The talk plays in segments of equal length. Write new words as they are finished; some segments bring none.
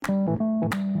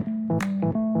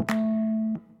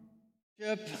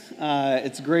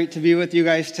It's great to be with you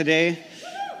guys today.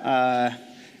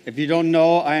 If you don't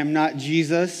know, I am not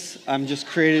Jesus. I'm just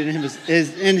created in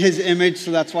his image,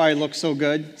 so that's why I look so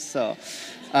good.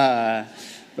 But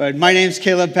my name's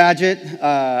Caleb Padgett.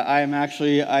 I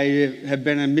have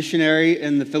been a missionary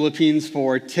in the Philippines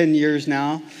for 10 years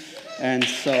now, and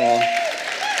so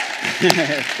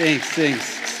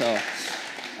thanks. So.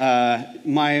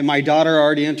 My daughter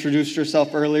already introduced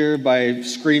herself earlier by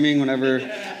screaming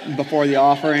before the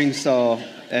offering. So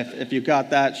if you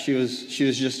got that, she was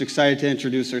just excited to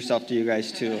introduce herself to you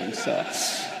guys too. And so,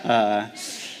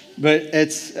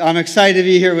 I'm excited to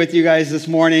be here with you guys this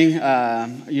morning.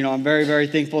 I'm very, very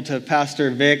thankful to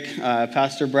Pastor Vic,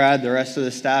 Pastor Brad, the rest of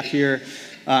the staff here.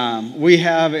 We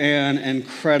have an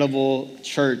incredible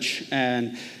church,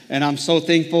 and I'm so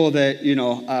thankful that,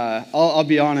 I'll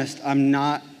be honest, I'm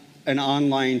not an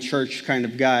online church kind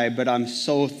of guy, but I'm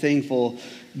so thankful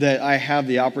that I have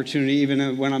the opportunity,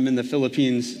 even when I'm in the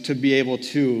Philippines, to be able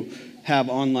to have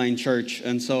online church.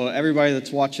 And so everybody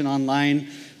that's watching online,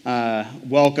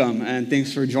 welcome, and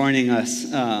thanks for joining us.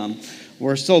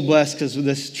 We're so blessed because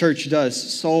this church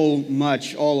does so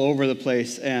much all over the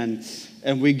place, and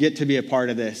we get to be a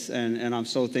part of this, and I'm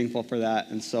so thankful for that.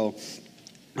 And so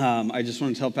I just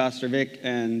want to tell Pastor Vic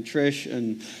and Trish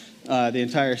and the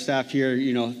entire staff here,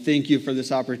 thank you for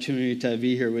this opportunity to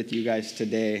be here with you guys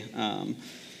today.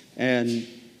 And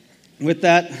with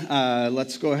that,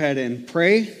 let's go ahead and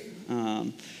pray.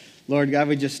 Lord God,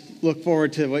 we just look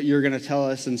forward to what you're going to tell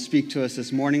us and speak to us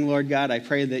this morning, Lord God. I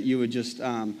pray that you would just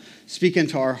speak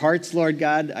into our hearts, Lord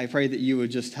God. I pray that you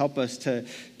would just help us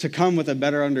to come with a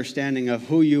better understanding of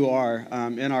who you are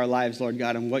in our lives, Lord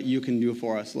God, and what you can do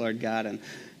for us, Lord God.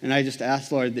 And I just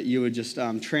ask, Lord, that you would just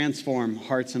transform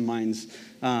hearts and minds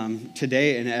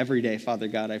today and every day, Father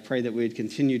God. I pray that we would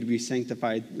continue to be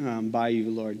sanctified by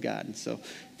you, Lord God. And so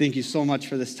thank you so much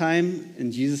for this time.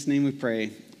 In Jesus' name we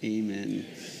pray. Amen.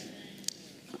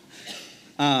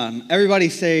 Everybody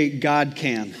say, God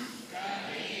can.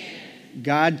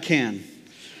 God can.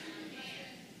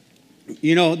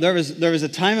 There was a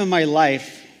time in my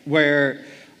life where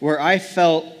I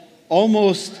felt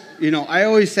almost, I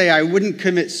always say I wouldn't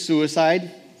commit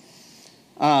suicide.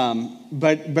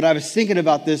 But I was thinking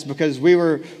about this because we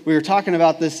were talking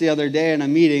about this the other day in a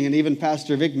meeting, and even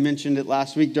Pastor Vic mentioned it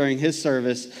last week during his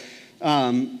service.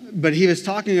 But he was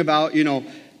talking about,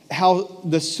 how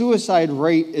the suicide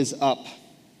rate is up.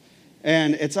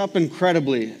 And it's up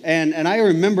incredibly. And I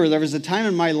remember there was a time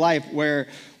in my life where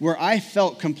I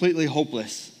felt completely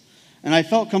hopeless. And I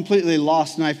felt completely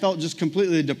lost. And I felt just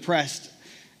completely depressed.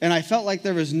 And I felt like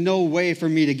there was no way for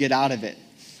me to get out of it.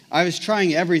 I was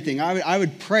trying everything. I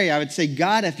would pray. I would say,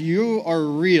 God, if you are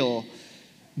real,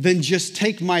 then just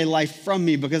take my life from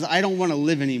me because I don't want to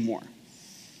live anymore.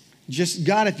 Just,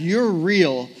 God, if you're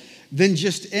real, then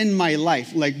just end my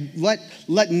life. Like, let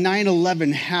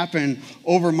 9/11 happen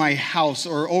over my house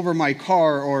or over my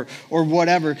car or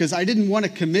whatever, because I didn't want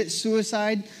to commit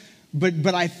suicide,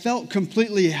 but I felt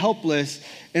completely helpless,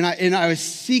 and I was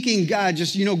seeking God,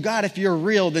 just, God, if you're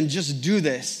real, then just do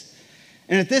this.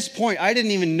 And at this point, I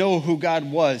didn't even know who God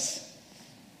was.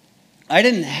 I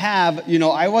didn't have,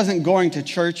 I wasn't going to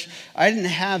church. I didn't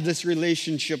have this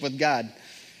relationship with God.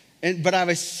 But I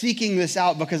was seeking this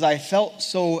out because I felt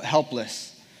so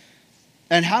helpless.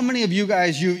 And how many of you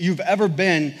guys, you've ever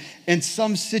been in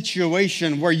some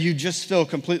situation where you just feel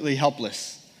completely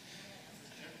helpless?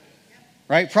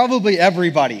 Right? Probably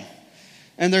everybody.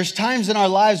 And there's times in our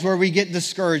lives where we get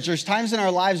discouraged. There's times in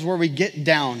our lives where we get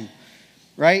down,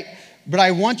 right? But I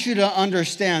want you to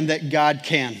understand that God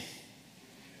can.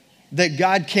 That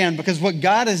God can, because what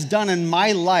God has done in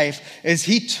my life is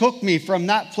he took me from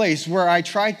that place where I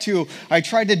tried to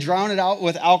drown it out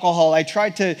with alcohol. I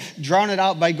tried to drown it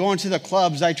out by going to the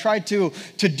clubs. I tried to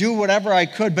do whatever I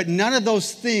could, but none of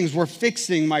those things were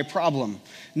fixing my problem.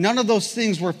 None of those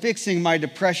things were fixing my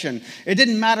depression. It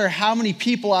didn't matter how many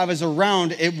people I was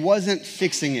around, it wasn't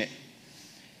fixing it.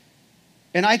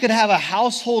 And I could have a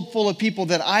household full of people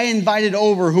that I invited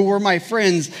over who were my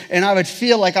friends, and I would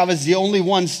feel like I was the only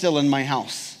one still in my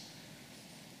house.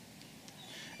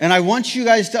 And I want you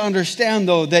guys to understand,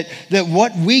 though, that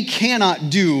what we cannot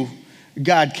do,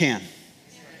 God can.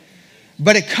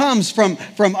 But it comes from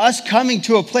us coming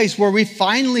to a place where we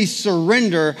finally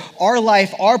surrender our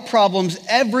life, our problems,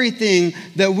 everything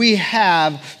that we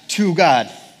have to God.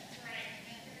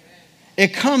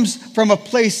 It comes from a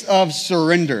place of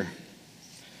surrender.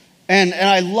 And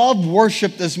I loved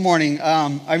worship this morning.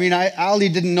 Ali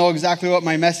didn't know exactly what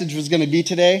my message was going to be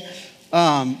today.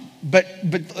 But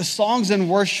the songs and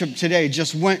worship today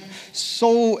just went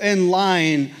so in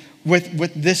line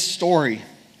with this story.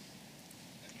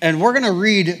 And we're going to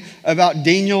read about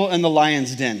Daniel and the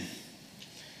lion's den.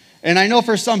 And I know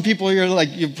for some people,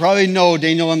 you probably know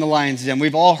Daniel and the lion's den.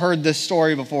 We've all heard this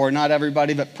story before. Not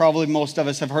everybody, but probably most of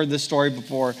us have heard this story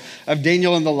before of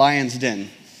Daniel and the lion's den.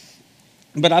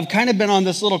 But I've kind of been on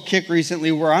this little kick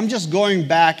recently where I'm just going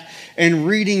back and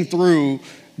reading through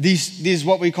these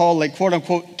what we call like quote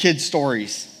unquote kid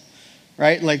stories.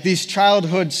 Right? Like these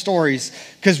childhood stories.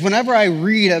 Because whenever I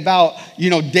read about,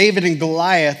 David and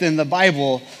Goliath in the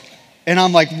Bible, and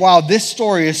I'm like, wow, this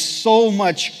story is so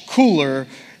much cooler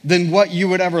than what you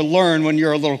would ever learn when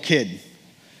you're a little kid.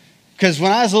 Because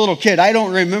when I was a little kid, I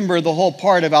don't remember the whole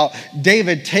part about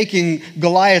David taking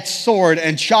Goliath's sword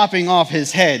and chopping off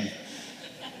his head.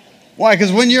 Why?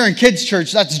 Because when you're in kids'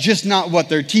 church, that's just not what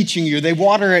they're teaching you. They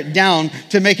water it down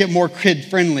to make it more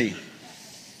kid-friendly.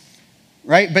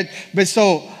 Right? But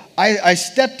so I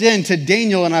stepped into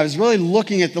Daniel and I was really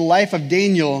looking at the life of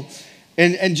Daniel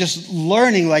and just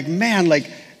learning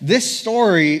this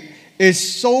story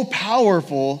is so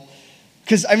powerful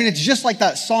because, it's just like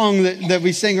that song that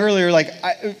we sang earlier,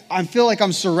 I feel like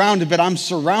I'm surrounded, but I'm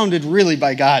surrounded really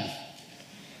by God.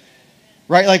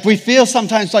 Right? Like we feel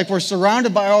sometimes like we're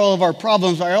surrounded by all of our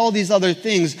problems, by all these other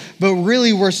things, but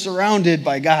really we're surrounded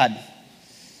by God.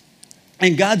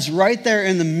 And God's right there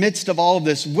in the midst of all of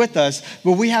this with us,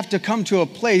 but we have to come to a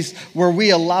place where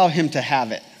we allow him to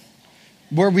have it,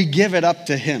 where we give it up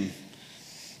to him.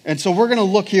 And so we're going to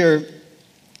look here,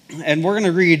 and we're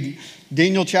going to read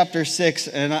Daniel chapter 6,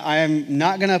 and I am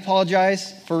not going to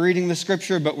apologize for reading the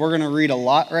scripture, but we're going to read a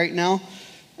lot right now.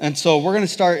 And so we're going to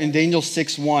start in Daniel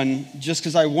 6:1, just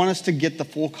because I want us to get the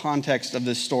full context of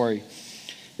this story.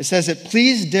 It says, "It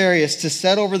pleased Darius to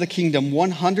set over the kingdom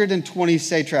 120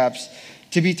 satraps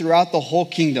to be throughout the whole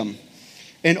kingdom,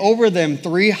 and over them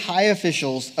 3 high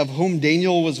officials, of whom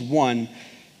Daniel was one,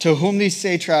 to whom these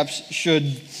satraps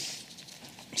should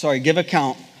give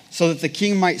account, so that the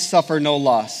king might suffer no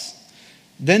loss.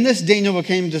 Then this Daniel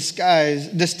became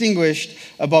distinguished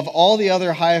above all the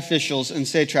other high officials and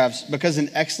satraps, because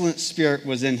an excellent spirit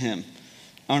was in him."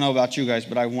 I don't know about you guys,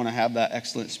 but I want to have that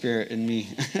excellent spirit in me.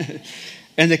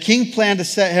 "And the king planned to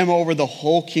set him over the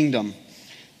whole kingdom.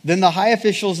 Then the high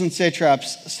officials and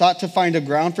satraps sought to find a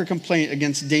ground for complaint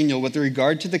against Daniel with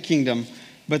regard to the kingdom,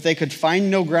 but they could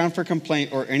find no ground for complaint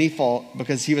or any fault,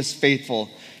 because he was faithful,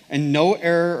 and no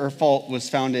error or fault was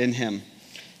found in him.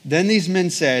 Then these men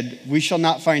said, 'We shall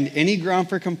not find any ground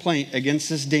for complaint against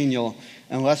this Daniel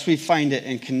unless we find it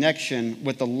in connection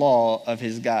with the law of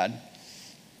his God.'"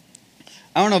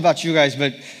 I don't know about you guys,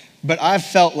 but I've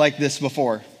felt like this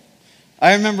before.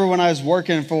 I remember when I was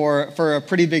working for a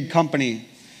pretty big company,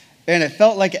 and it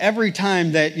felt like every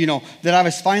time that I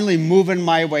was finally moving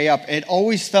my way up, it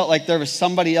always felt like there was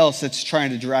somebody else that's trying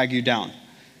to drag you down.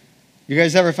 You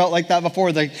guys ever felt like that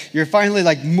before? Like you're finally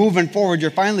moving forward,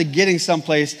 you're finally getting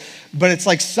someplace, but it's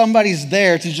like somebody's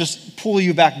there to just pull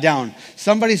you back down.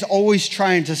 Somebody's always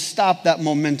trying to stop that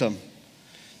momentum.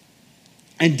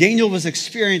 And Daniel was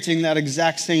experiencing that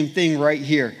exact same thing right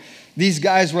here. These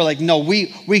guys were like, no,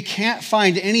 we can't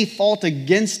find any fault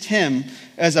against him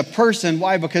as a person.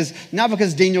 Why? Not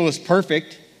because Daniel was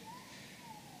perfect,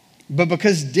 but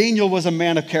because Daniel was a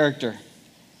man of character.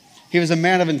 He was a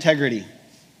man of integrity.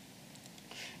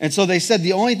 And so they said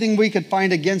the only thing we could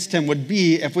find against him would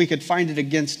be if we could find it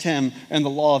against him and the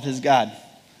law of his God.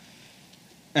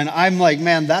 And I'm like,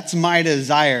 man, that's my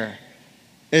desire,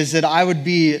 is that I would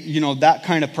be, that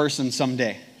kind of person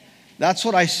someday. That's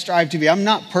what I strive to be. I'm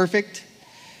not perfect,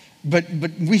 but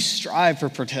we strive for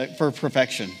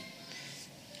perfection.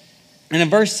 And in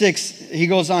verse 6, he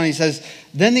goes on, he says,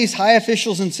 "Then these high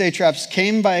officials and satraps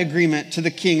came by agreement to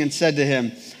the king and said to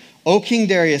him, 'O King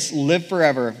Darius, live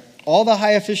forever. All the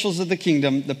high officials of the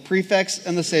kingdom, the prefects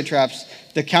and the satraps,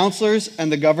 the counselors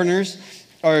and the governors,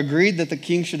 are agreed that the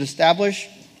king should establish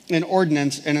an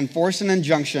ordinance and enforce an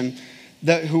injunction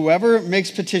that whoever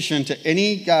makes petition to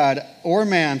any god or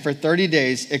man for 30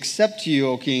 days, except to you,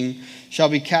 O king, shall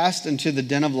be cast into the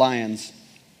den of lions.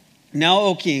 Now,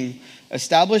 O king,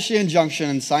 establish the injunction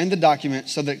and sign the document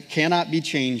so that it cannot be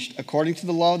changed, according to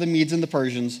the law of the Medes and the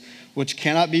Persians, which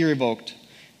cannot be revoked.'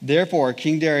 Therefore,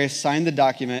 King Darius signed the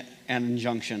document and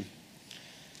injunction."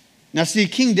 Now see,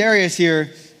 King Darius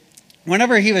here,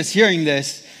 whenever he was hearing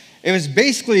this, it was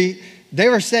basically, they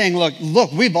were saying,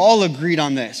 look, we've all agreed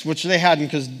on this, which they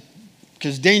hadn't,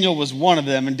 because Daniel was one of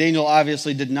them, and Daniel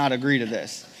obviously did not agree to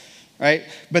this, right?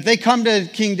 But they come to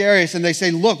King Darius and they say,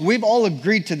 look, we've all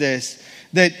agreed to this,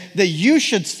 that you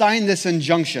should sign this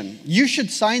injunction. You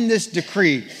should sign this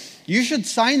decree. You should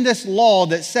sign this law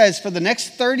that says for the next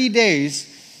 30 days,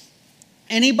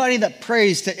 anybody that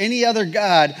prays to any other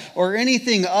god or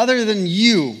anything other than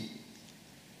you,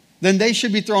 then they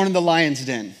should be thrown in the lion's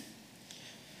den.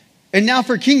 And now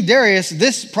for King Darius,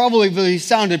 this probably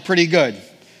sounded pretty good,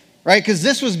 right? Because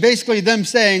this was basically them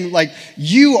saying, like,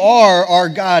 you are our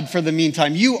God for the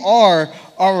meantime. You are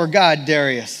our God,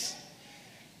 Darius,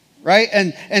 right?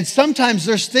 And sometimes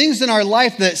there's things in our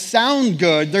life that sound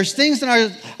good. There's things in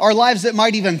our lives that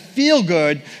might even feel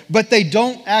good, but they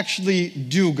don't actually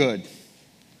do good.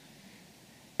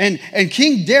 And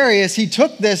King Darius, he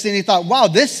took this and he thought, wow,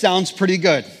 this sounds pretty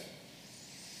good.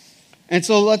 And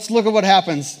so let's look at what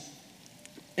happens.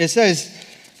 It says,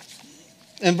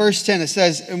 in verse 10, it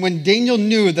says, and when Daniel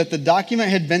knew that the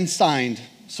document had been signed,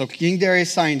 so King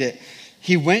Darius signed it,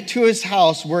 he went to his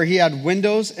house where he had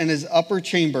windows in his upper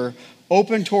chamber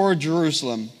open toward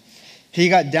Jerusalem. He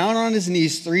got down on his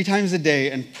knees 3 times a day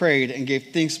and prayed and gave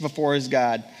thanks before his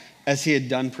God as he had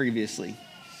done previously.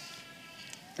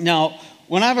 Now,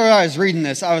 whenever I was reading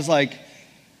this, I was like,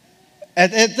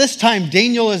 at this time,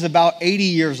 Daniel is about 80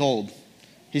 years old.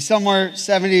 He's somewhere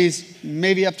 70s,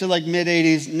 maybe up to like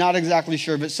mid-80s, not exactly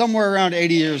sure, but somewhere around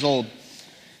 80 years old.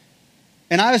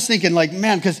 And I was thinking, like,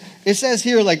 man, because it says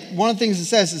here, like, one of the things it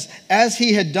says is, as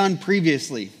he had done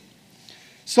previously.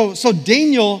 So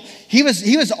Daniel, he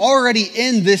was already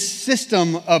in this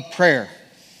system of prayer.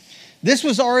 This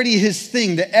was already his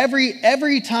thing, that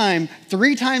every time,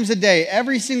 3 times a day,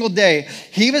 every single day,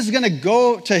 he was going to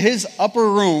go to his upper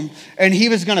room and he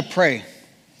was going to pray.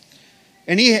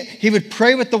 And he would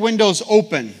pray with the windows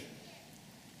open.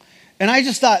 And I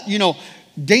just thought,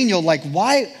 Daniel, like,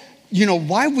 why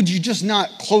would you just not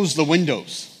close the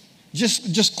windows?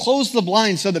 Just close the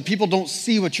blinds so that people don't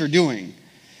see what you're doing.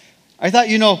 I thought,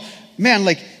 man,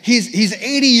 like, he's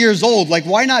 80 years old. Like,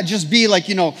 why not just be like,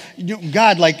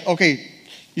 God, like, okay,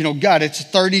 God, it's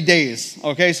 30 days.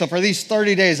 Okay, so for these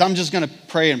 30 days, I'm just going to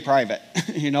pray in private.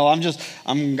 I'm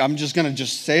just going to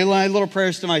just say my little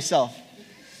prayers to myself.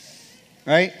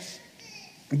 Right?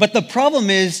 But the problem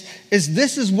is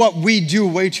this is what we do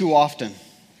way too often.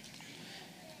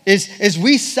 Is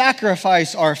we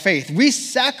sacrifice our faith. We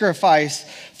sacrifice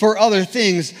for other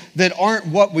things that aren't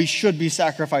what we should be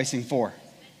sacrificing for.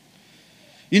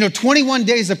 21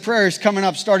 days of prayer is coming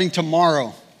up starting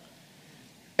tomorrow.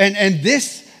 And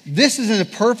this is a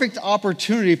perfect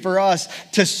opportunity for us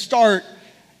to start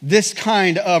this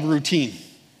kind of routine.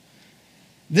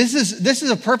 This is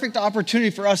a perfect opportunity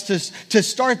for us to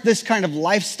start this kind of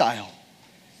lifestyle.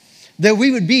 That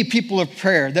we would be people of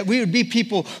prayer. That we would be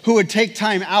people who would take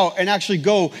time out and actually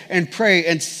go and pray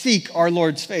and seek our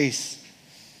Lord's face.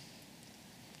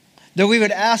 That we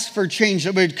would ask for change.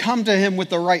 That we would come to him with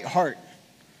the right heart.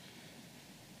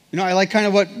 I like kind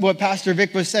of what Pastor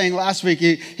Vic was saying last week.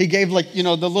 He gave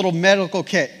the little medical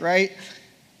kit, right?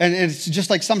 And it's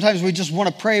just like sometimes we just want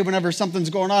to pray whenever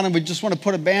something's going on and we just want to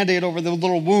put a Band-Aid over the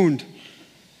little wound.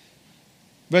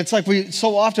 But it's like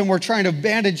so often we're trying to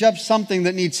bandage up something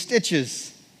that needs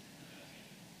stitches.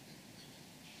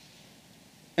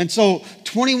 And so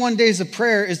 21 days of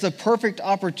prayer is the perfect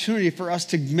opportunity for us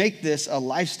to make this a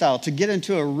lifestyle, to get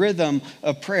into a rhythm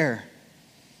of prayer.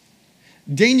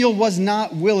 Daniel was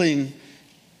not willing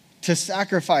to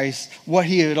sacrifice what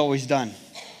he had always done.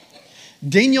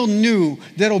 Daniel knew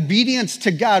that obedience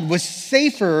to God was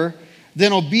safer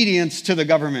than obedience to the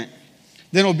government,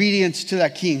 than obedience to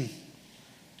that king.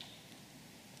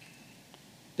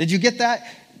 Did you get that?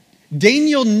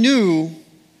 Daniel knew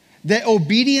that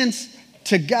obedience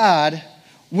to God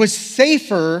was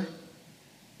safer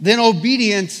than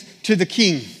obedience to the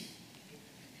king.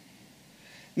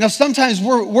 Now, sometimes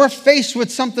we're faced with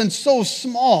something so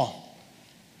small,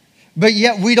 but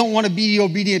yet we don't want to be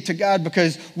obedient to God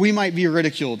because we might be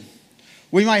ridiculed.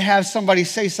 We might have somebody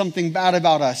say something bad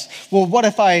about us. Well, what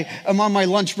if I am on my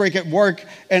lunch break at work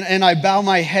and I bow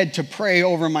my head to pray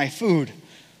over my food?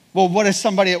 Well, what is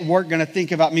somebody at work going to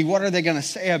think about me? What are they going to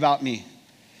say about me?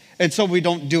 And so we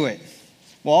don't do it.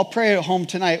 Well, I'll pray at home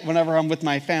tonight whenever I'm with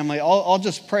my family. I'll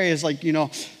just pray as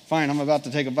fine, I'm about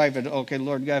to take a bite, but okay,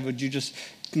 Lord God, would you just,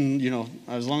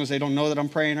 as long as they don't know that I'm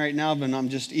praying right now, but I'm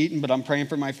just eating, but I'm praying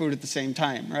for my food at the same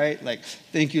time, right? Like,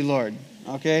 thank you, Lord,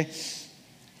 okay?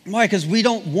 Why? Because we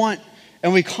don't want,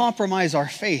 and we compromise our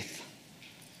faith.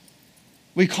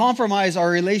 We compromise our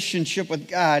relationship with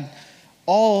God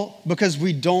all because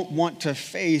we don't want to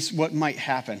face what might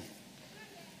happen.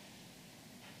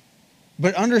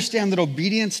 But understand that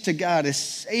obedience to God is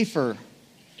safer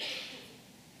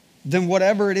than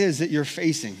whatever it is that you're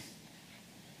facing,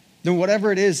 than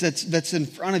whatever it is that's in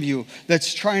front of you,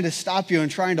 that's trying to stop you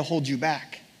and trying to hold you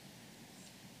back.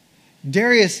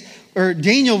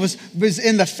 Daniel was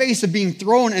in the face of being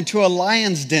thrown into a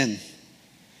lion's den.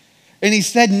 And he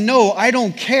said, no, I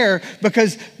don't care,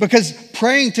 because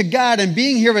praying to God and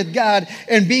being here with God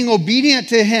and being obedient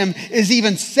to him is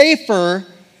even safer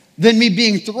than me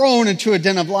being thrown into a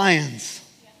den of lions.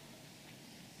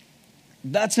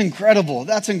 That's incredible.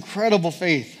 That's incredible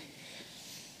faith.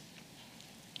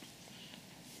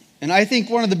 And I think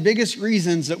one of the biggest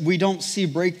reasons that we don't see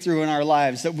breakthrough in our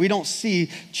lives, that we don't see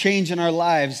change in our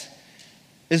lives,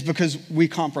 is because we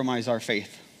compromise our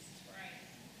faith.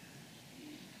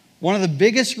 One of the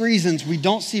biggest reasons we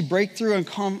don't see breakthrough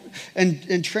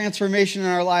and transformation in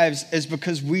our lives is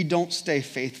because we don't stay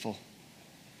faithful.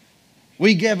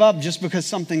 We give up just because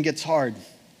something gets hard.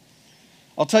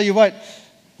 I'll tell you what,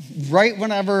 right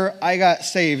whenever I got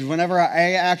saved, whenever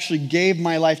I actually gave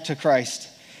my life to Christ,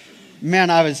 man,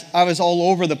 I was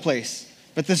all over the place.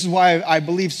 But this is why I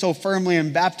believe so firmly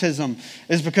in baptism,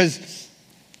 is because,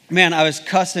 man, I was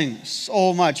cussing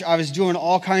so much. I was doing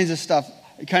all kinds of stuff.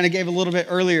 I kind of gave a little bit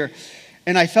earlier,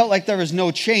 and I felt like there was no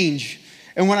change.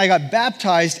 And when I got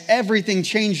baptized, everything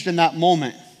changed in that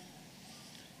moment.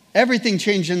 Everything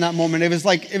changed in that moment. It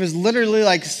was literally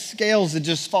like scales had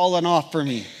just fallen off for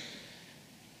me.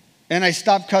 And I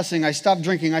stopped cussing, I stopped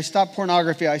drinking, I stopped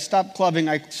pornography, I stopped clubbing,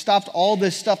 I stopped all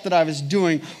this stuff that I was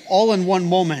doing all in one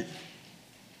moment.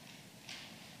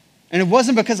 And it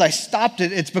wasn't because I stopped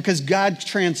it, it's because God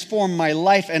transformed my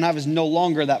life and I was no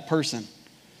longer that person.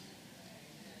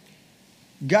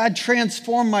 God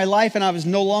transformed my life and I was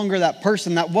no longer that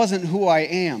person. That wasn't who I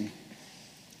am,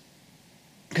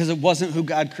 because it wasn't who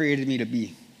God created me to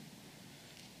be.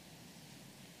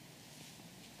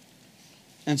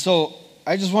 And so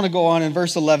I just want to go on in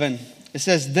verse 11. It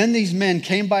says, then these men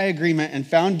came by agreement and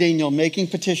found Daniel making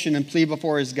petition and plea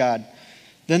before his God.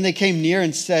 Then they came near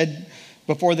and said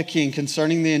before the king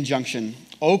concerning the injunction,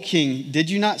 O king, did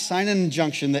you not sign an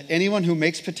injunction that anyone who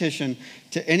makes petition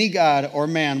to any god or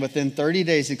man within 30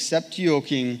 days except you, O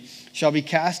king, shall be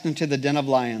cast into the den of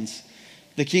lions?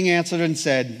 The king answered and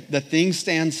said, the thing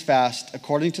stands fast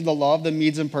according to the law of the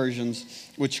Medes and Persians,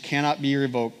 which cannot be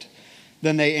revoked.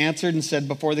 Then they answered and said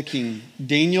before the king,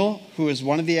 Daniel, who is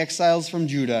one of the exiles from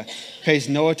Judah, pays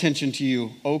no attention to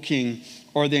you, O king,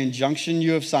 or the injunction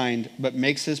you have signed, but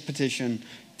makes his petition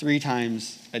 3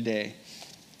 times a day.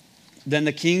 Then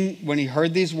the king, when he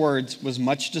heard these words, was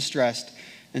much distressed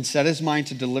and set his mind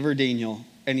to deliver Daniel,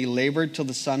 and he labored till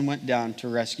the sun went down to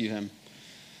rescue him.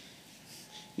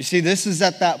 You see, this is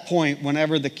at that point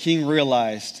whenever the king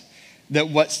realized that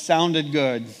what sounded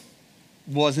good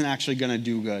wasn't actually going to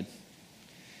do good.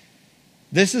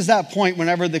 This is that point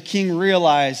whenever the king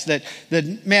realized that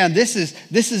man, this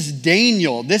is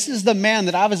Daniel. This is the man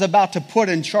that I was about to put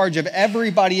in charge of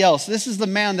everybody else. This is the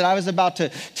man that I was about to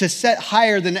set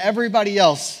higher than everybody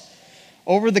else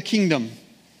over the kingdom.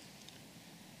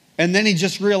 And then he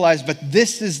just realized, but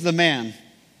this is the man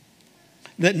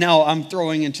that now I'm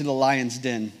throwing into the lion's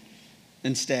den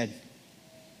instead.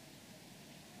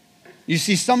 You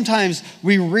see, sometimes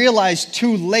we realize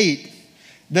too late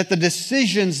that the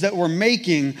decisions that we're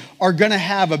making are going to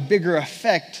have a bigger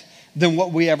effect than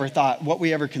what we ever thought, what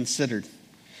we ever considered.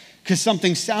 Because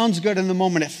something sounds good in the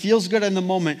moment, it feels good in the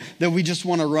moment, that we just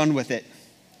want to run with it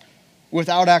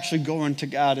without actually going to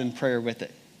God in prayer with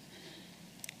it.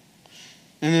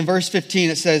 And in verse 15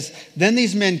 it says, then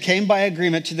these men came by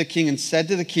agreement to the king and said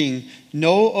to the king,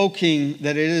 know, O king,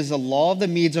 that it is a law of the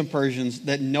Medes and Persians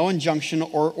that no injunction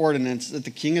or ordinance that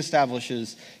the king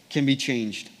establishes can be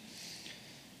changed.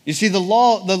 You see, the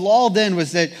law then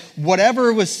was that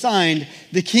whatever was signed,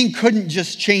 the king couldn't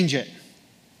just change it.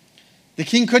 The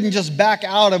king couldn't just back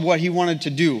out of what he wanted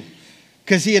to do,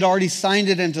 because he had already signed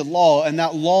it into law, and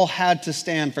that law had to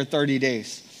stand for 30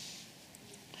 days.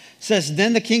 It says,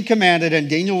 then the king commanded, and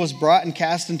Daniel was brought and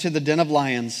cast into the den of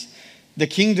lions. The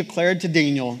king declared to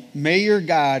Daniel, may your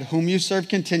God, whom you serve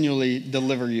continually,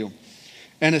 deliver you.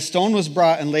 And a stone was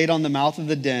brought and laid on the mouth of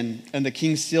the den, and the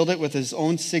king sealed it with his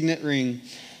own signet ring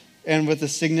and with the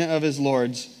signet of his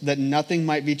lords, that nothing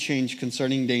might be changed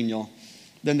concerning Daniel.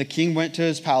 Then the king went to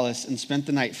his palace and spent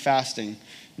the night fasting.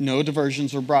 No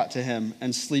diversions were brought to him,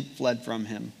 and sleep fled from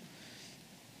him.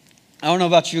 I don't know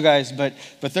about you guys, but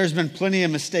there's been plenty of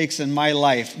mistakes in my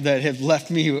life that have left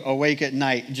me awake at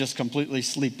night just completely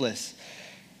sleepless,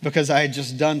 because I had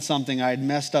just done something. I had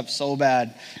messed up so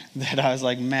bad that I was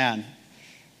like, man.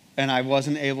 And I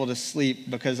wasn't able to sleep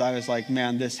because I was like,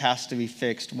 man, this has to be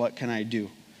fixed. What can I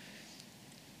do?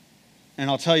 And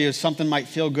I'll tell you, something might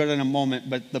feel good in a moment,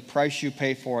 but the price you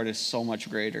pay for it is so much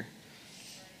greater.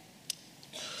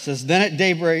 It says, then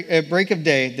at break of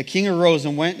day, the king arose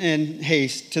and went in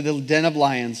haste to the den of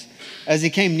lions. As he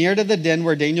came near to the den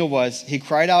where Daniel was, he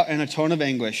cried out in a tone of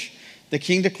anguish. The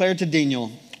king declared to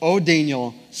Daniel, O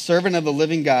Daniel, servant of the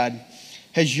living God,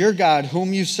 has your God,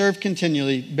 whom you serve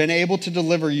continually, been able to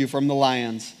deliver you from the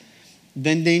lions?"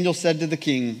 Then Daniel said to the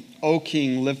king, "O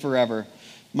king, live forever.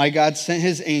 My God sent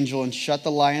his angel and shut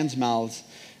the lions' mouths,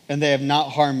 and they have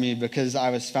not harmed me, because I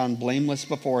was found blameless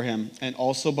before him, and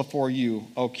also before you,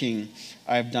 O king.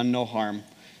 I have done no harm."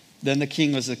 Then the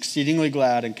king was exceedingly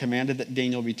glad and commanded that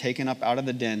Daniel be taken up out of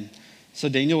the den. So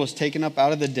Daniel was taken up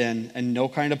out of the den, and no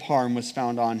kind of harm was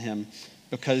found on him,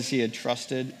 because he had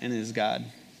trusted in his God.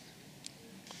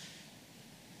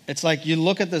 It's like you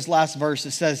look at this last verse,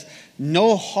 it says,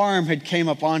 no harm had came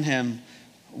upon him.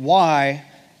 Why?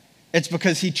 It's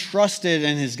because he trusted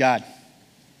in his God.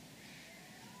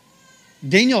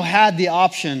 Daniel had the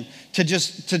option to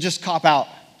just cop out.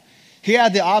 He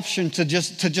had the option to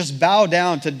just bow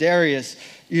down to Darius,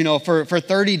 for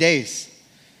 30 days.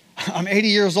 I'm 80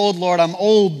 years old, Lord. I'm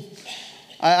old.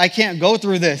 I can't go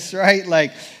through this, right?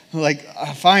 Like,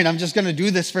 fine, I'm just going to do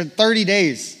this for 30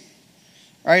 days.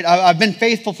 Right? I've been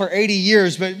faithful for 80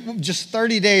 years, but just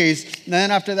 30 days, and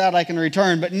then after that I can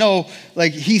return. But no,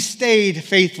 he stayed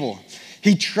faithful.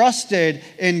 He trusted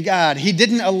in God. He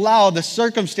didn't allow the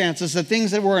circumstances, the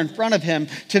things that were in front of him,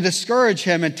 to discourage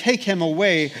him and take him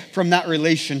away from that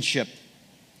relationship.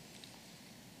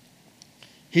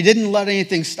 He didn't let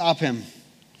anything stop him.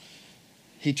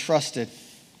 He trusted.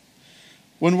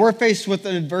 When we're faced with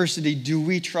adversity, do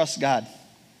we trust God?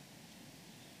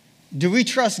 Do we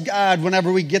trust God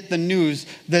whenever we get the news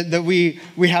that we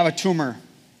have a tumor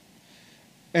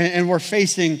and we're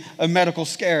facing a medical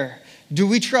scare? Do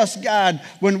we trust God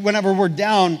whenever we're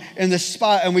down in this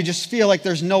spot and we just feel like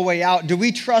there's no way out? Do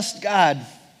we trust God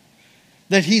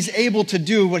that he's able to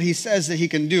do what he says that he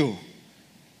can do?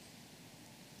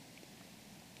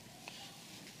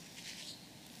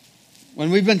 When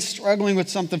we've been struggling with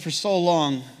something for so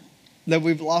long that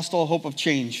we've lost all hope of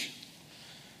change,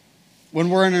 when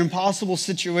we're in an impossible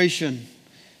situation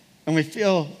and we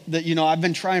feel that, I've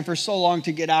been trying for so long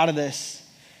to get out of this,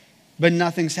 but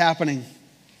nothing's happening.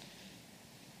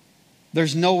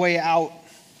 There's no way out.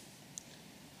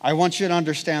 I want you to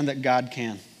understand that God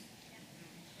can.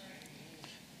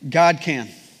 God can.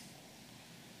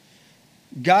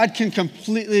 God can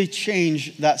completely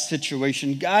change that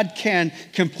situation. God can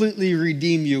completely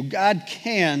redeem you. God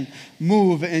can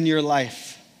move in your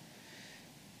life.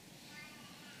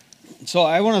 So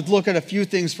I want to look at a few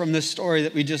things from this story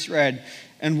that we just read.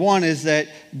 And one is that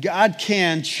God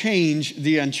can change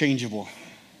the unchangeable.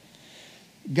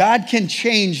 God can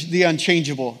change the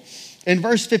unchangeable. In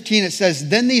verse 15 it says,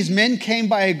 "Then these men came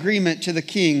by agreement to the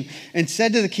king and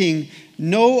said to the king,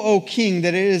 'Know, O king,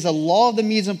 that it is a law of the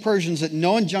Medes and Persians that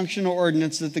no injunction or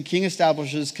ordinance that the king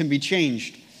establishes can be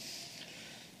changed.'"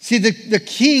 See, the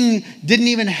king didn't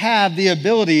even have the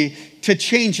ability to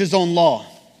change his own law.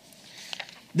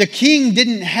 The king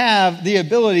didn't have the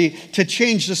ability to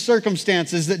change the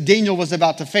circumstances that Daniel was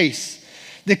about to face.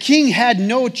 The king had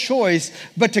no choice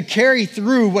but to carry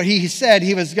through what he said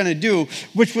he was going to do,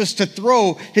 which was to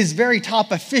throw his very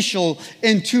top official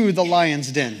into the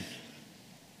lion's den.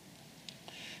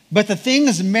 But the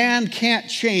things man can't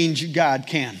change, God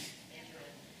can.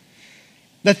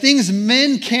 The things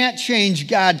men can't change,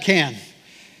 God can.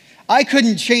 I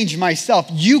couldn't change myself.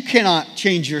 You cannot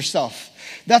change yourself.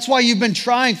 That's why you've been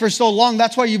trying for so long.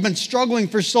 That's why you've been struggling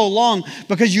for so long,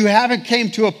 because you haven't came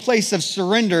to a place of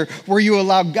surrender where you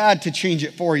allow God to change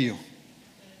it for you.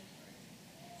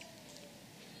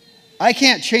 I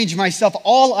can't change myself.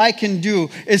 All I can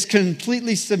do is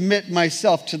completely submit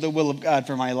myself to the will of God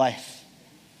for my life.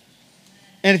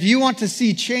 And if you want to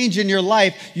see change in your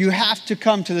life, you have to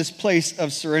come to this place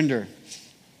of surrender.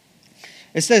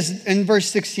 It says in verse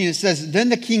 16, it says, "Then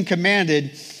the king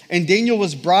commanded, and Daniel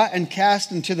was brought and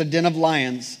cast into the den of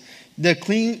lions. The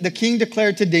king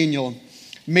declared to Daniel,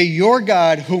 'May your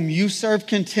God, whom you serve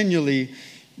continually,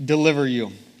 deliver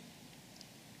you.'"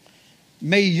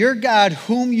 May your God,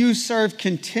 whom you serve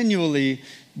continually,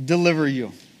 deliver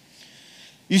you.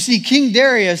 You see, King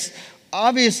Darius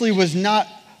obviously was not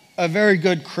a very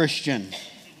good Christian,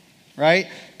 right?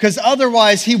 Because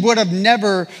otherwise he would have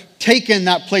never taken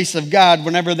that place of God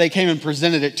whenever they came and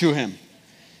presented it to him.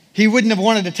 He wouldn't have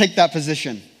wanted to take that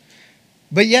position.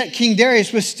 But yet King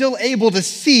Darius was still able to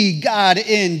see God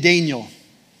in Daniel.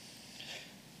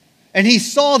 And he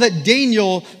saw that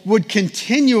Daniel would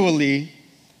continually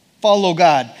follow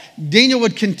God. Daniel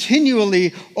would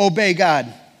continually obey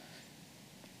God.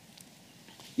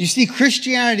 You see,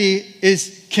 Christianity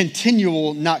is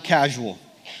continual, not casual.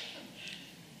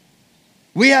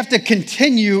 We have to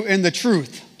continue in the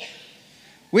truth.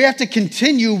 We have to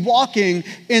continue walking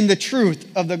in the truth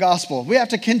of the gospel. We have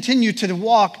to continue to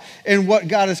walk in what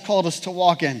God has called us to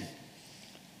walk in.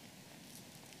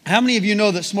 How many of you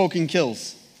know that smoking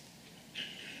kills?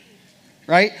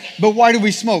 Right? But why do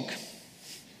we smoke?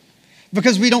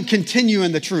 Because we don't continue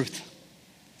in the truth.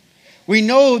 We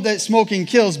know that smoking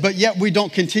kills, but yet we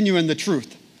don't continue in the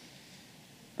truth.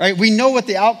 Right? We know what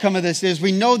the outcome of this is.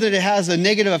 We know that it has a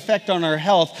negative effect on our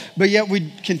health, but yet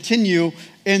we continue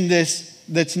in this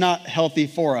that's not healthy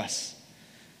for us.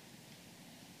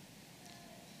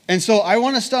 And so I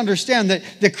want us to understand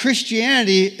that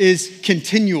Christianity is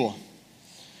continual.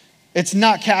 It's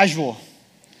not casual.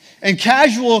 And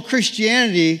casual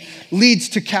Christianity leads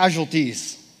to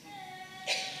casualties.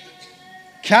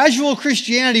 Casual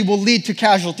Christianity will lead to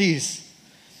casualties.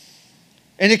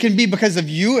 And it can be because of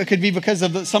you. It could be because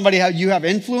of somebody you have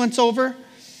influence over.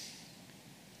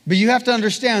 But you have to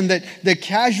understand that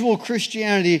casual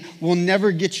Christianity will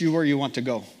never get you where you want to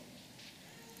go.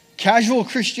 Casual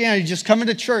Christianity, just coming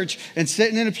to church and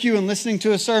sitting in a pew and listening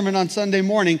to a sermon on Sunday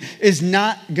morning, is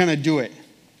not going to do it.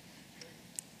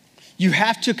 You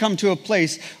have to come to a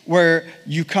place where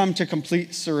you come to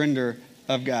complete surrender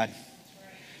of God.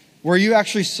 Where you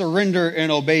actually surrender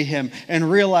and obey Him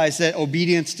and realize that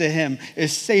obedience to Him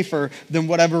is safer than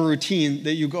whatever routine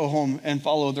that you go home and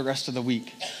follow the rest of the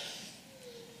week.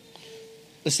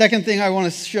 The second thing I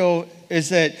want to show is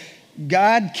that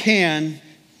God can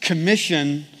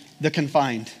commission the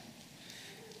confined.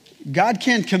 God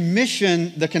can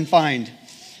commission the confined.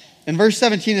 In verse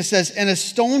 17 it says, "And a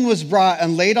stone was brought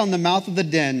and laid on the mouth of the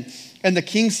den, and the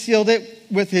king sealed it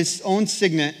with his own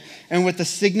signet and with the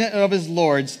signet of his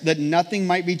lords, that nothing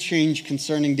might be changed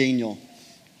concerning Daniel."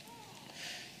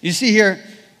 You see here,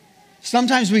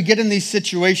 sometimes we get in these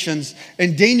situations,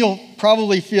 and Daniel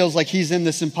probably feels like he's in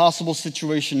this impossible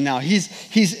situation now.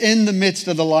 He's in the midst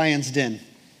of the lion's den.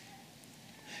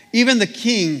 Even the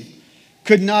king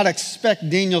could not expect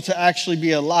Daniel to actually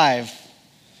be alive,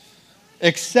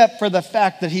 except for the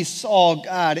fact that he saw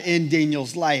God in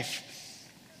Daniel's life.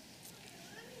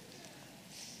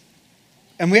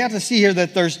 And we have to see here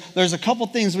that there's a couple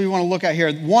things we want to look at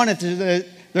here. One,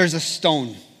 there's a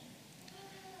stone.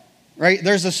 Right?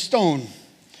 There's a stone.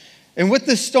 And with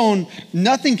this stone,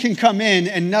 nothing can come in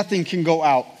and nothing can go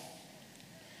out.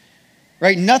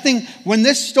 Right? Nothing, when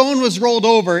this stone was rolled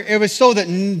over, it was so that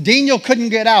Daniel couldn't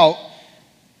get out,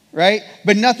 right?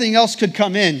 But nothing else could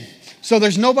come in. So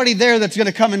there's nobody there that's going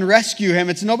to come and rescue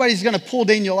him. Nobody's going to pull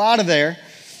Daniel out of there.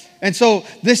 And so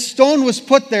this stone was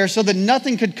put there so that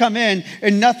nothing could come in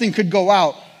and nothing could go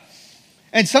out.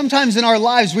 And sometimes in our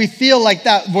lives, we feel like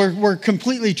that we're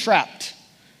completely trapped.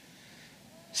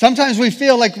 Sometimes we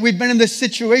feel like we've been in this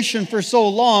situation for so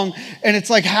long, and it's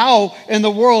like, how in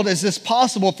the world is this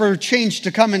possible for change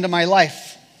to come into my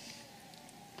life?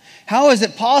 How is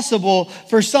it possible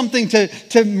for something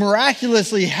to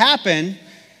miraculously happen?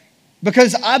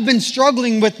 Because I've been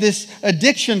struggling with this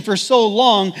addiction for so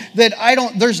long that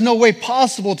there's no way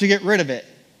possible to get rid of it.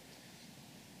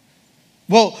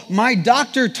 Well, my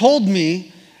doctor told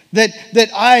me that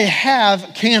I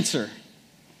have cancer.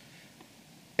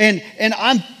 And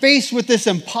I'm faced with this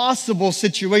impossible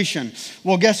situation.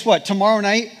 Well, guess what? Tomorrow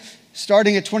night,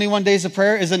 starting at 21 Days of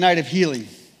Prayer, is a night of healing.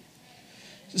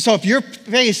 So if you're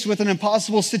faced with an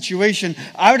impossible situation,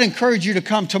 I would encourage you to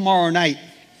come tomorrow night.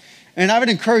 And I would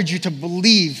encourage you to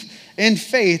believe in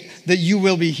faith that you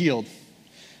will be healed.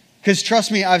 Because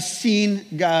trust me, I've seen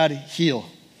God heal.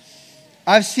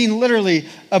 I've seen literally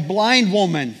a blind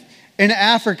woman in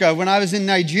Africa. When I was in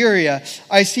Nigeria,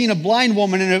 I seen a blind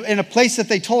woman in a place that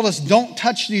they told us, don't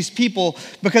touch these people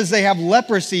because they have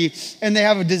leprosy and they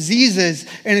have diseases.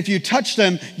 And if you touch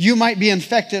them, you might be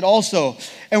infected also.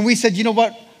 And we said, you know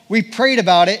what? We prayed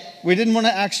about it. We didn't want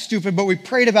to act stupid, but we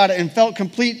prayed about it and felt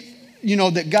complete,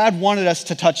 that God wanted us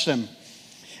to touch them.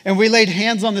 And we laid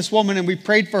hands on this woman and we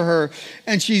prayed for her.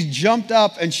 And she jumped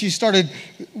up and she started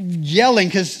yelling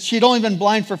because she'd only been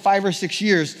blind for 5 or 6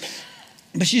 years.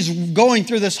 But she's going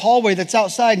through this hallway that's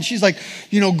outside and she's like,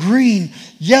 green,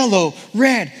 yellow,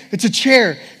 red, it's a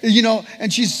chair,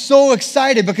 and she's so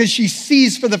excited because she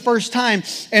sees for the first time.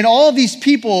 And all of these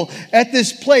people at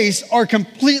this place are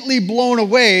completely blown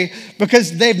away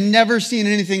because they've never seen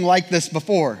anything like this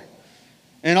before.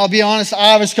 And I'll be honest,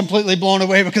 I was completely blown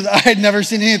away because I had never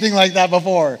seen anything like that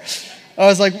before. I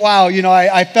was like, wow,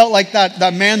 I felt like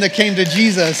that man that came to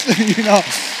Jesus,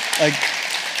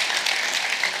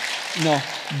 No,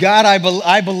 God,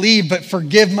 I believe, but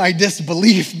forgive my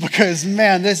disbelief because,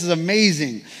 man, this is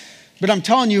amazing. But I'm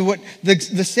telling you, what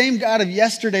the same God of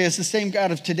yesterday is the same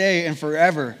God of today and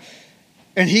forever.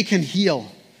 And He can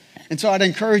heal. And so I'd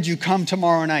encourage you, come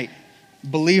tomorrow night.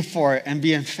 believe for it, and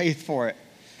be in faith for it,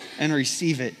 and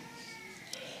receive it.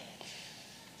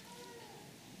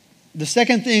 The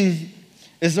second thing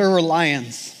is there were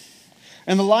lions.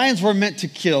 And the lions were meant to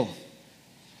kill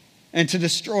and to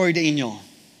destroy Daniel.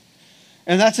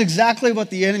 And that's exactly what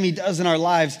the enemy does in our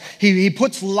lives. He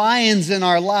puts lions in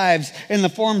our lives in the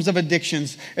forms of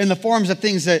addictions, in the forms of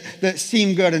things that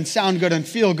seem good and sound good and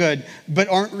feel good, but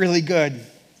aren't really good.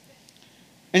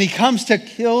 And he comes to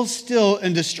kill, steal,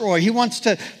 and destroy. He wants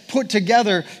to put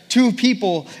together two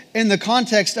people in the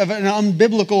context of an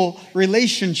unbiblical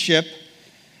relationship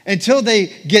until they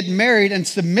get married and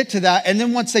submit to that. And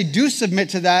then once they do submit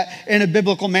to that in a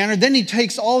biblical manner, then he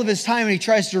takes all of his time and he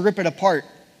tries to rip it apart.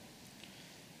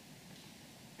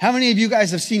 How many of you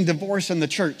guys have seen divorce in the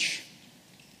church?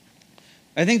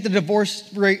 I think the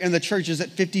divorce rate in the church is at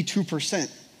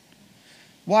 52%.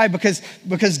 Why?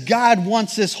 Because God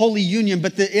wants this holy union,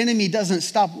 but the enemy doesn't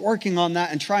stop working on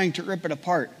that and trying to rip it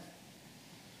apart.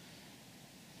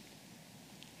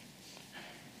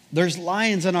 There's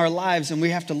lions in our lives, and we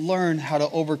have to learn how to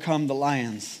overcome the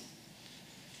lions.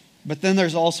 But then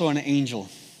there's also an angel.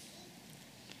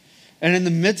 And in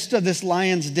the midst of this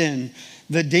lion's den,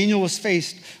 that Daniel was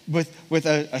faced with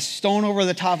a stone over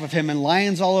the top of him and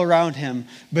lions all around him,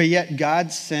 but yet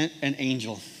God sent an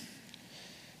angel.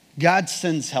 God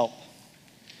sends help.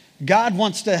 God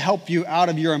wants to help you out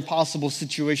of your impossible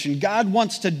situation. God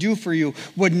wants to do for you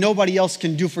what nobody else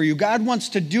can do for you. God wants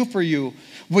to do for you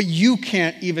what you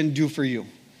can't even do for you.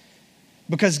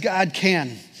 Because God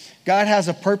can. God has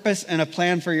a purpose and a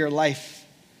plan for your life.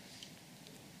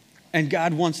 And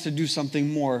God wants to do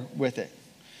something more with it.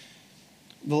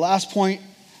 The last point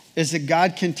is that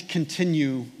God can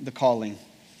continue the calling.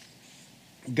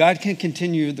 God can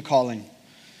continue the calling.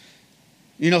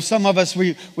 You know, some of us,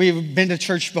 we've been to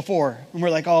church before, and we're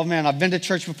like, oh man, I've been to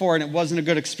church before and it wasn't a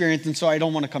good experience, and so I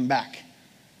don't want to come back.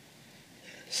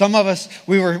 Some of us,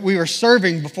 we were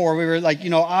serving before. We were like, you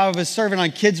know, I was serving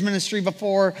on kids ministry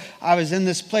before. I was in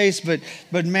this place,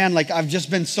 but man, like I've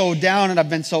just been so down and I've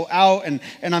been so out, and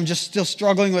I'm just still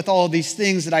struggling with all of these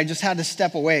things that I just had to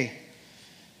step away.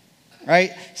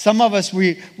 Right? Some of us,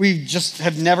 we just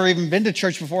have never even been to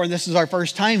church before, and this is our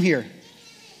first time here.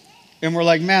 And we're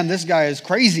like, man, this guy is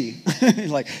crazy.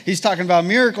 Like, he's talking about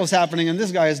miracles happening, and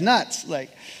this guy is nuts. Like,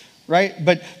 right?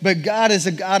 But God is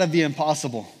a God of the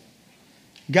impossible.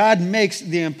 God makes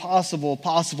the impossible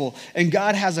possible. And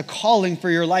God has a calling for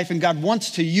your life, and God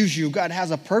wants to use you. God has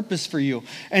a purpose for you,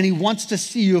 and he wants to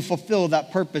see you fulfill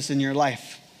that purpose in your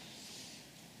life.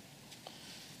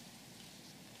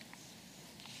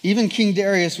 Even King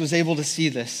Darius was able to see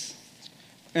this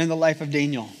in the life of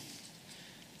Daniel.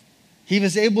 He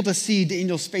was able to see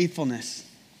Daniel's faithfulness.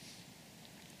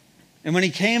 And when he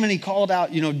came and he called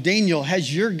out, you know, Daniel,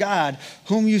 has your God,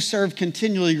 whom you serve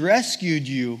continually, rescued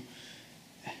you?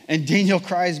 And Daniel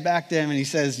cries back to him and he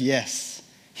says, yes,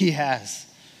 he has.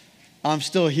 I'm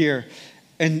still here.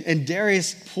 And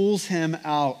Darius pulls him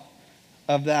out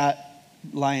of that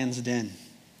lion's den.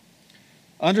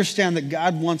 Understand that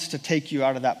God wants to take you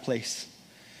out of that place.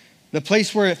 The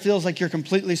place where it feels like you're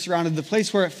completely surrounded. The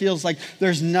place where it feels like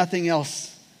there's nothing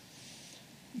else.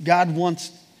 God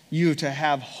wants you to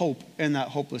have hope in that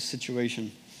hopeless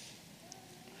situation.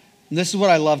 And this is what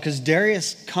I love, because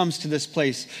Darius comes to this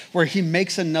place where he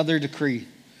makes another decree.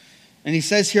 And he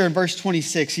says here in verse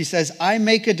 26, he says, I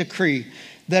make a decree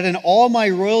that in all my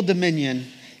royal dominion,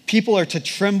 people are to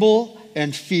tremble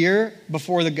and fear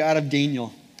before the God of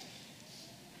Daniel.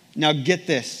 Now get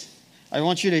this. I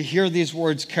want you to hear these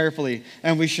words carefully,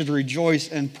 and we should rejoice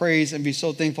and praise and be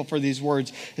so thankful for these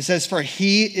words. It says, for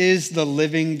he is the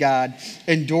living God,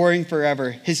 enduring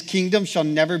forever. His kingdom shall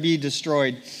never be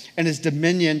destroyed, and his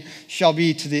dominion shall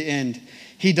be to the end.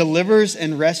 He delivers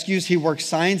and rescues. He works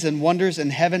signs and wonders in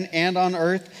heaven and on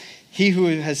earth. He who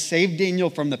has saved Daniel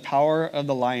from the power of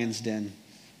the lion's den.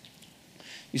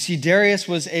 You see, Darius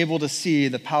was able to see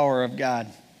the power of God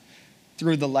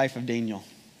through the life of Daniel.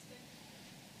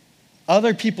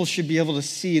 Other people should be able to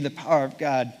see the power of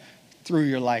God through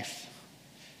your life,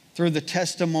 through the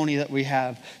testimony that we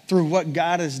have, through what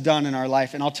God has done in our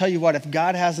life. And I'll tell you what, if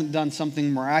God hasn't done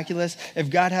something miraculous, if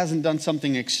God hasn't done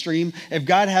something extreme, if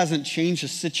God hasn't changed a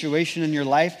situation in your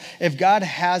life, if God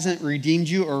hasn't redeemed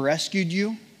you or rescued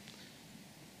you,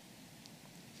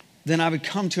 then I would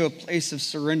come to a place of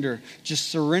surrender. Just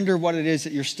surrender what it is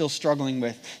that you're still struggling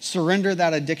with. Surrender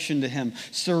that addiction to him.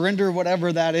 Surrender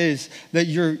whatever that is that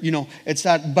you're, it's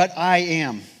that, but I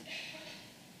am.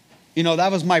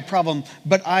 That was my problem,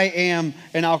 but I am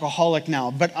an alcoholic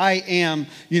now. But I am,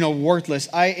 worthless.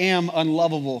 I am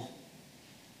unlovable.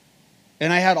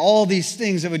 And I had all these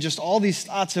things all these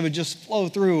thoughts that would just flow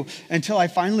through until I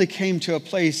finally came to a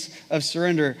place of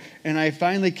surrender. And I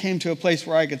finally came to a place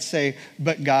where I could say,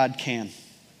 but God can.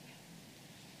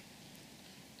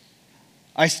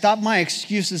 I stopped my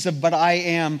excuses of, but I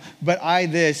am, but I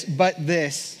this, but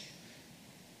this.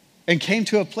 And came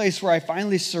to a place where I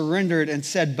finally surrendered and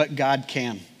said, but God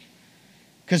can.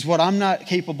 Because what I'm not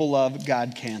capable of,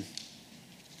 God can.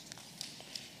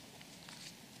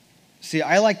 See,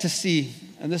 I like to see,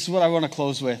 and this is what I want to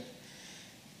close with,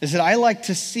 is that I like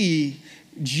to see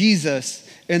Jesus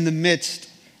in the midst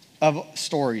of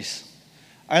stories.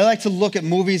 I like to look at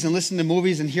movies and listen to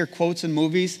movies and hear quotes in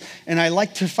movies, and I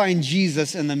like to find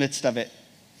Jesus in the midst of it.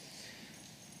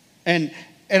 And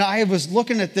I was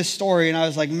looking at this story, and I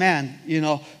was like, man,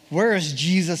 where is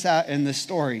Jesus at in this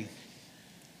story?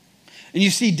 And you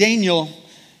see Daniel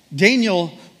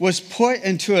was put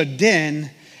into a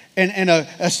den, and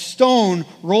a stone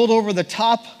rolled over the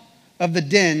top of the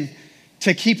den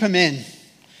to keep him in,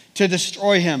 to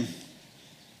destroy him.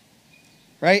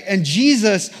 Right? And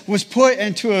Jesus was put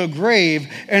into a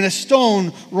grave, and a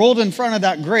stone rolled in front of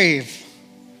that grave.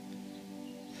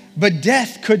 But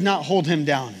death could not hold him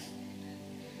down.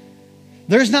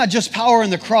 There's not just power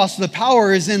in the cross, the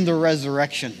power is in the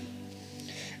resurrection.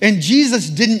 And Jesus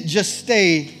didn't just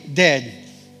stay dead.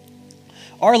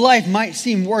 Our life might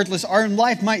seem worthless. Our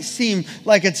life might seem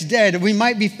like it's dead. We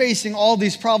might be facing all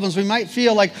these problems. We might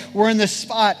feel like we're in this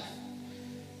spot.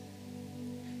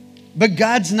 But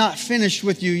God's not finished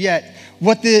with you yet.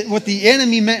 What the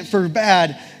enemy meant for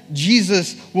bad,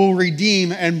 Jesus will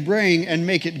redeem and bring and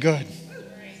make it good.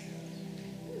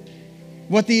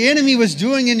 What the enemy was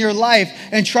doing in your life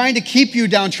and trying to keep you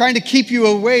down, trying to keep you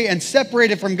away and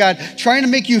separated from God, trying to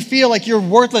make you feel like you're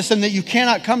worthless and that you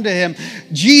cannot come to him.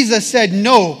 Jesus said,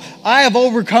 no, I have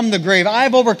overcome the grave. I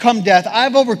have overcome death.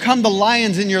 I've overcome the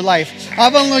lions in your life.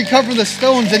 I've overcome the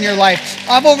stones in your life.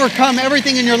 I've overcome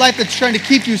everything in your life that's trying to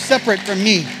keep you separate from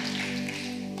me.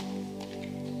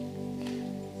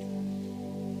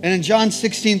 And in John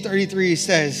 16:33, he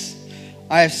says,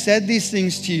 I have said these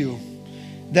things to you,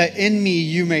 that in me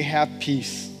you may have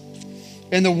peace.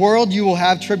 In the world you will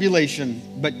have tribulation,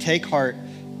 but take heart,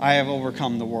 I have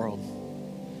overcome the world.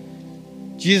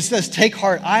 Jesus says, take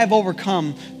heart, I have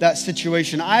overcome that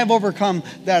situation. I have overcome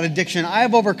that addiction. I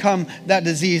have overcome that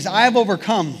disease. I have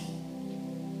overcome.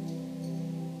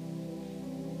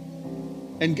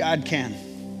 And God can.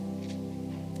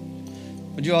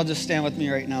 Would you all just stand with me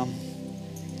right now?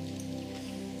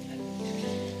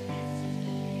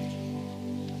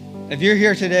 If you're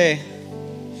here today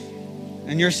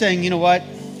and you're saying, you know what?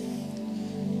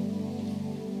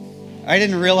 I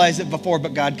didn't realize it before,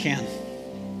 but God can.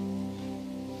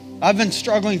 I've been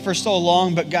struggling for so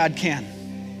long, but God can.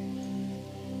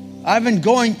 I've been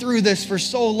going through this for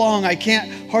so long, I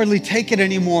can't hardly take it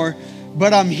anymore,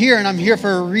 but I'm here, and I'm here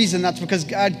for a reason. That's because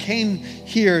God came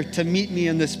here to meet me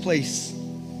in this place.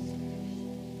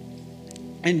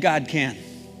 And God can.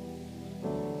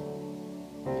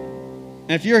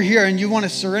 And if you're here and you want to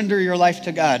surrender your life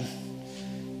to God,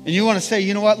 and you want to say,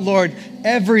 you know what, Lord,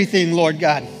 everything, Lord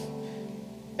God,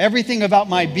 everything about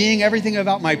my being, everything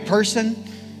about my person,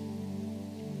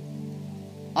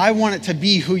 I want it to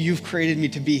be who you've created me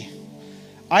to be.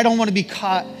 I don't want to be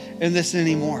caught in this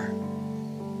anymore.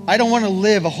 I don't want to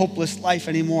live a hopeless life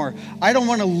anymore. I don't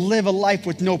want to live a life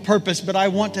with no purpose, but I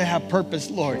want to have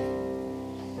purpose, Lord.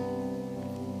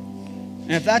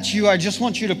 And if that's you, I just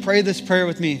want you to pray this prayer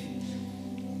with me.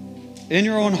 In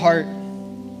your own heart.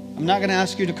 I'm not going to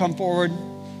ask you to come forward.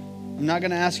 I'm not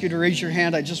going to ask you to raise your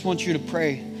hand. I just want you to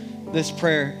pray this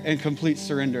prayer in complete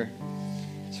surrender.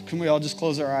 So can we all just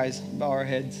close our eyes and bow our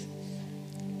heads?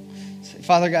 Say,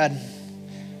 Father God,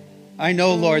 I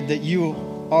know, Lord, that you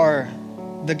are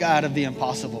the God of the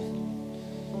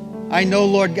impossible. I know,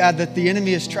 Lord God, that the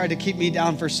enemy has tried to keep me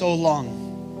down for so long.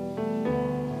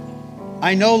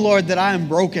 I know, Lord, that I am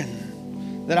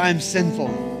broken, that I am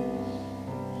sinful.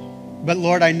 But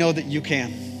Lord, I know that you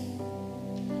can.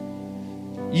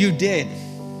 You did.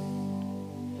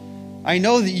 I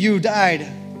know that you died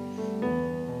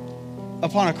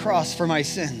upon a cross for my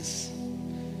sins.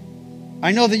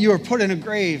 I know that you were put in a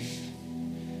grave,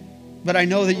 but I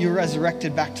know that you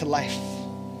resurrected back to life.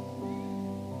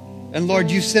 And Lord,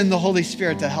 you send the Holy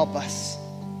Spirit to help us.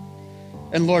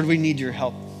 And Lord, we need your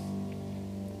help.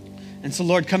 And so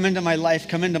Lord, come into my life,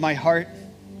 come into my heart.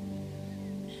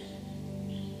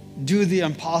 Do the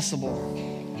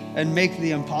impossible and make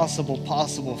the impossible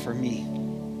possible for me,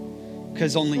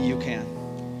 because only you can.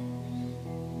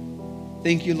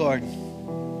 Thank you, Lord.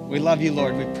 We love you,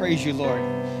 Lord. We praise you, Lord.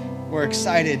 We're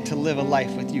excited to live a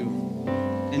life with you.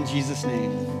 In Jesus'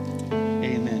 name.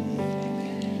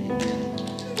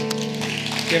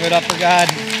 Give it up for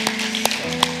God.